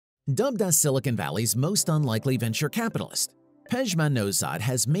Dubbed as Silicon Valley's most unlikely venture capitalist, Pejman Nozad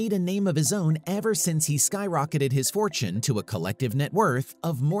has made a name of his own ever since he skyrocketed his fortune to a collective net worth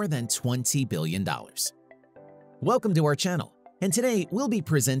of more than $20 billion. Welcome to our channel, and today we'll be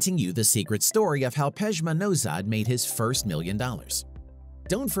presenting you the secret story of how Pejman Nozad made his first $1 million.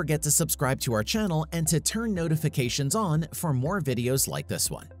 Don't forget to subscribe to our channel and to turn notifications on for more videos like this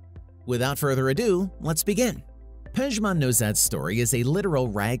one. Without further ado, let's begin. Pejman Nozad's story is a literal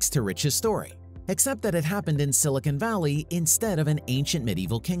rags-to-riches story, except that it happened in Silicon Valley instead of an ancient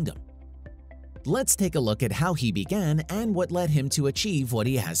medieval kingdom. Let's take a look at how he began and what led him to achieve what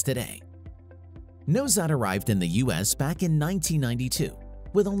he has today. Nozad arrived in the US back in 1992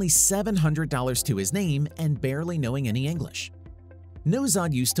 with only $700 to his name and barely knowing any English.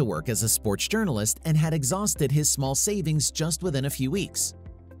 Nozad used to work as a sports journalist and had exhausted his small savings just within a few weeks.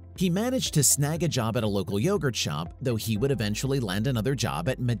 He managed to snag a job at a local yogurt shop, though he would eventually land another job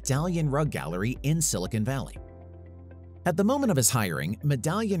at Medallion Rug Gallery in Silicon Valley. At the moment of his hiring,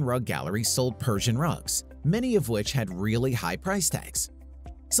 Medallion Rug Gallery sold Persian rugs, many of which had really high price tags.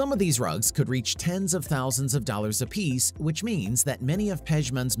 Some of these rugs could reach tens of thousands of dollars apiece, which means that many of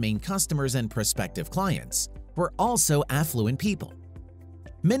Pejman's main customers and prospective clients were also affluent people.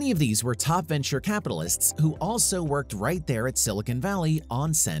 Many of these were top venture capitalists who also worked right there at Silicon Valley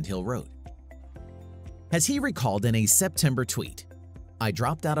on Sand Hill Road. As he recalled in a September tweet, "I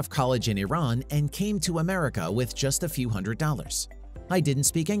dropped out of college in Iran and came to America with just a few $100s. I didn't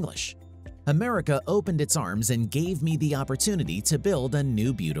speak English. America opened its arms and gave me the opportunity to build a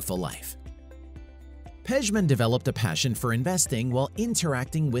new beautiful life." Pejman developed a passion for investing while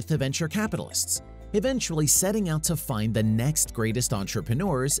interacting with the venture capitalists, eventually setting out to find the next greatest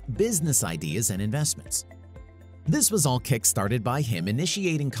entrepreneurs, business ideas, and investments. This was all kick-started by him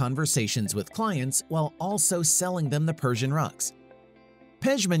initiating conversations with clients while also selling them the Persian rugs.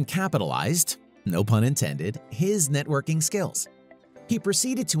 Pejman capitalized, no pun intended, his networking skills. He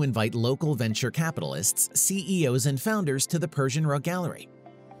proceeded to invite local venture capitalists, CEOs, and founders to the Persian Rug Gallery.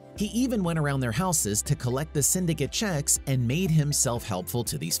 He even went around their houses to collect the syndicate checks and made himself helpful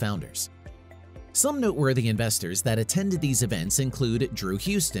to these founders. Some noteworthy investors that attended these events include Drew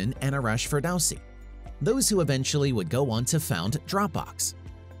Houston and Arash Ferdowsi, those who eventually would go on to found Dropbox.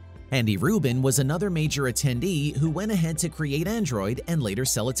 Andy Rubin was another major attendee who went ahead to create Android and later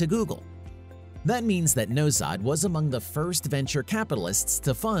sell it to Google. That means that Nozad was among the first venture capitalists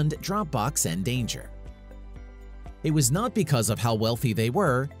to fund Dropbox and Danger. It was not because of how wealthy they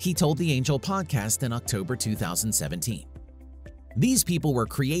were, he told the Angel podcast in October 2017. "These people were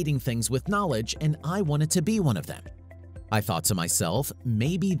creating things with knowledge and I wanted to be one of them. I thought to myself,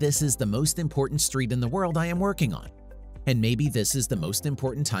 maybe this is the most important street in the world I am working on. And maybe this is the most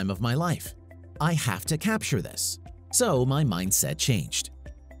important time of my life. I have to capture this." So my mindset changed.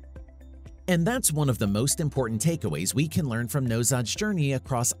 And that's one of the most important takeaways we can learn from Nozad's journey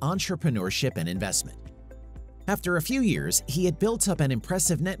across entrepreneurship and investment. After a few years, he had built up an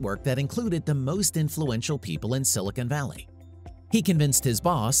impressive network that included the most influential people in Silicon Valley. He convinced his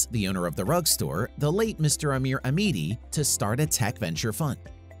boss, the owner of the rug store, the late Mr. Amir Amidi, to start a tech venture fund.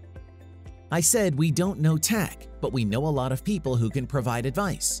 "I said we don't know tech, but we know a lot of people who can provide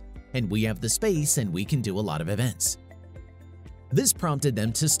advice, and we have the space and we can do a lot of events." This prompted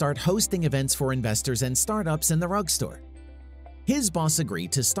them to start hosting events for investors and startups in the rug store. His boss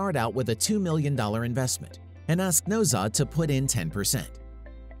agreed to start out with a $2 million investment and asked Nozad to put in 10%.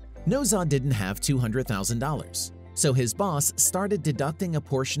 Nozad didn't have $200,000. So his boss started deducting a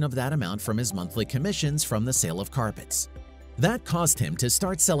portion of that amount from his monthly commissions from the sale of carpets. That caused him to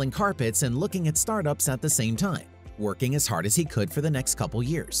start selling carpets and looking at startups at the same time, working as hard as he could for the next couple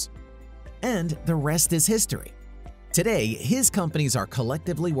years. And the rest is history. Today, his companies are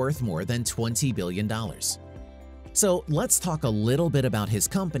collectively worth more than $20 billion. So let's talk a little bit about his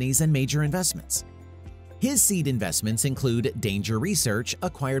companies and major investments. His seed investments include Danger Research,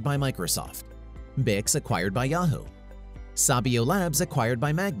 acquired by Microsoft; Bix, acquired by Yahoo; Sabio Labs, acquired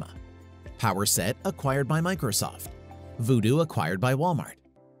by Magma; PowerSet, acquired by Microsoft; Voodoo, acquired by Walmart;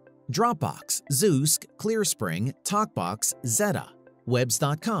 Dropbox, Zoosk, ClearSpring, TalkBox, Zeta,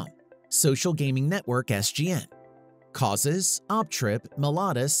 Webs.com, Social Gaming Network SGN; Causes, Optrip,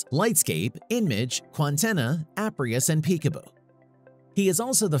 Melodus, Lightscape, Image, Quantenna, Aprius, and Peekaboo. He is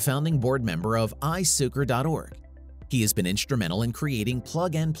also the founding board member of iSucre.org. He has been instrumental in creating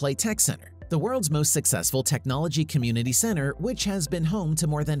Plug and Play Tech Center, the world's most successful technology community center, which has been home to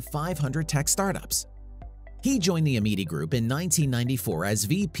more than 500 tech startups. He joined the Amidi Group in 1994 as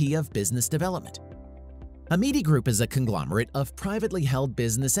VP of Business Development. Amidi Group is a conglomerate of privately held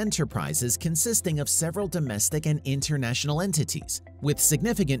business enterprises consisting of several domestic and international entities, with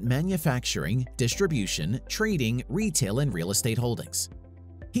significant manufacturing, distribution, trading, retail, and real estate holdings.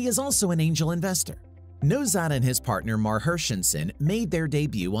 He is also an angel investor. Nozad and his partner Mar Hershenson made their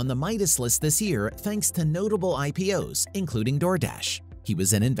debut on the Midas list this year thanks to notable IPOs, including DoorDash. He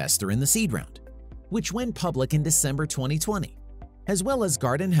was an investor in the seed round, which went public in December 2020, as well as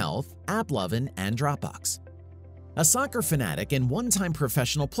Garden Health, AppLovin, and Dropbox. A soccer fanatic and one-time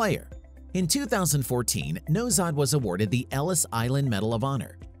professional player, in 2014, Nozad was awarded the Ellis Island Medal of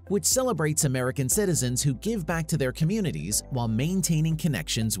Honor, which celebrates American citizens who give back to their communities while maintaining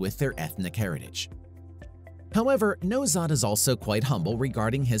connections with their ethnic heritage. However, Nozad is also quite humble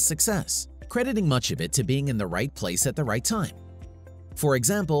regarding his success, crediting much of it to being in the right place at the right time. For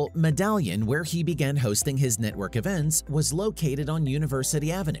example, Medallion, where he began hosting his network events, was located on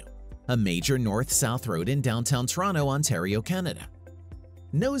University Avenue, a major north-south road in downtown Toronto, Ontario, Canada.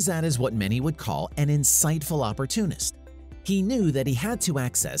 Nozad is what many would call an insightful opportunist. He knew that he had to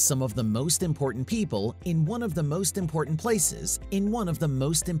access some of the most important people in one of the most important places in one of the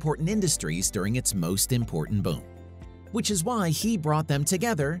most important industries during its most important boom, which is why he brought them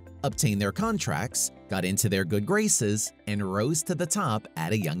together, obtained their contracts, got into their good graces, and rose to the top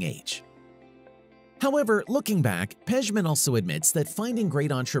at a young age. However, looking back, Pejman also admits that finding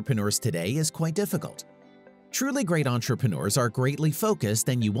great entrepreneurs today is quite difficult. Truly great entrepreneurs are greatly focused,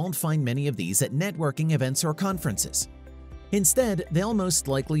 and you won't find many of these at networking events or conferences. Instead, they'll most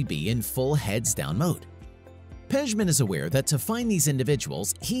likely be in full heads-down mode. Pejman is aware that to find these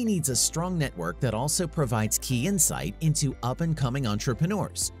individuals, he needs a strong network that also provides key insight into up-and-coming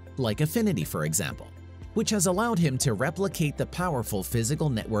entrepreneurs, like Affinity, for example, which has allowed him to replicate the powerful physical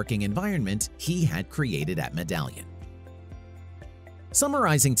networking environment he had created at Medallion.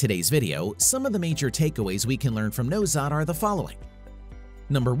 Summarizing today's video, some of the major takeaways we can learn from Nozad are the following.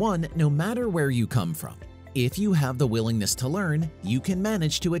 Number 1, no matter where you come from, if you have the willingness to learn, you can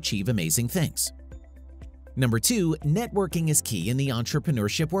manage to achieve amazing things. Number 2, networking is key in the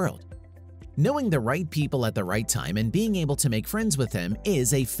entrepreneurship world. Knowing the right people at the right time and being able to make friends with them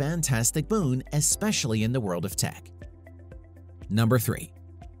is a fantastic boon, especially in the world of tech. Number 3,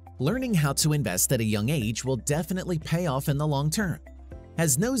 learning how to invest at a young age will definitely pay off in the long term,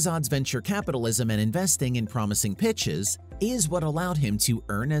 as Nozad's venture capitalism and investing in promising pitches is what allowed him to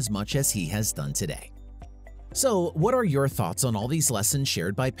earn as much as he has done today. So, what are your thoughts on all these lessons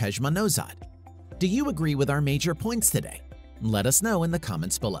shared by Pejman Nozad? Do you agree with our major points today? Let us know in the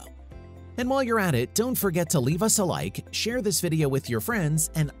comments below. And while you're at it, don't forget to leave us a like, share this video with your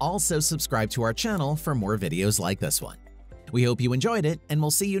friends, and also subscribe to our channel for more videos like this one. We hope you enjoyed it, and we'll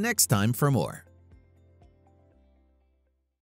see you next time for more.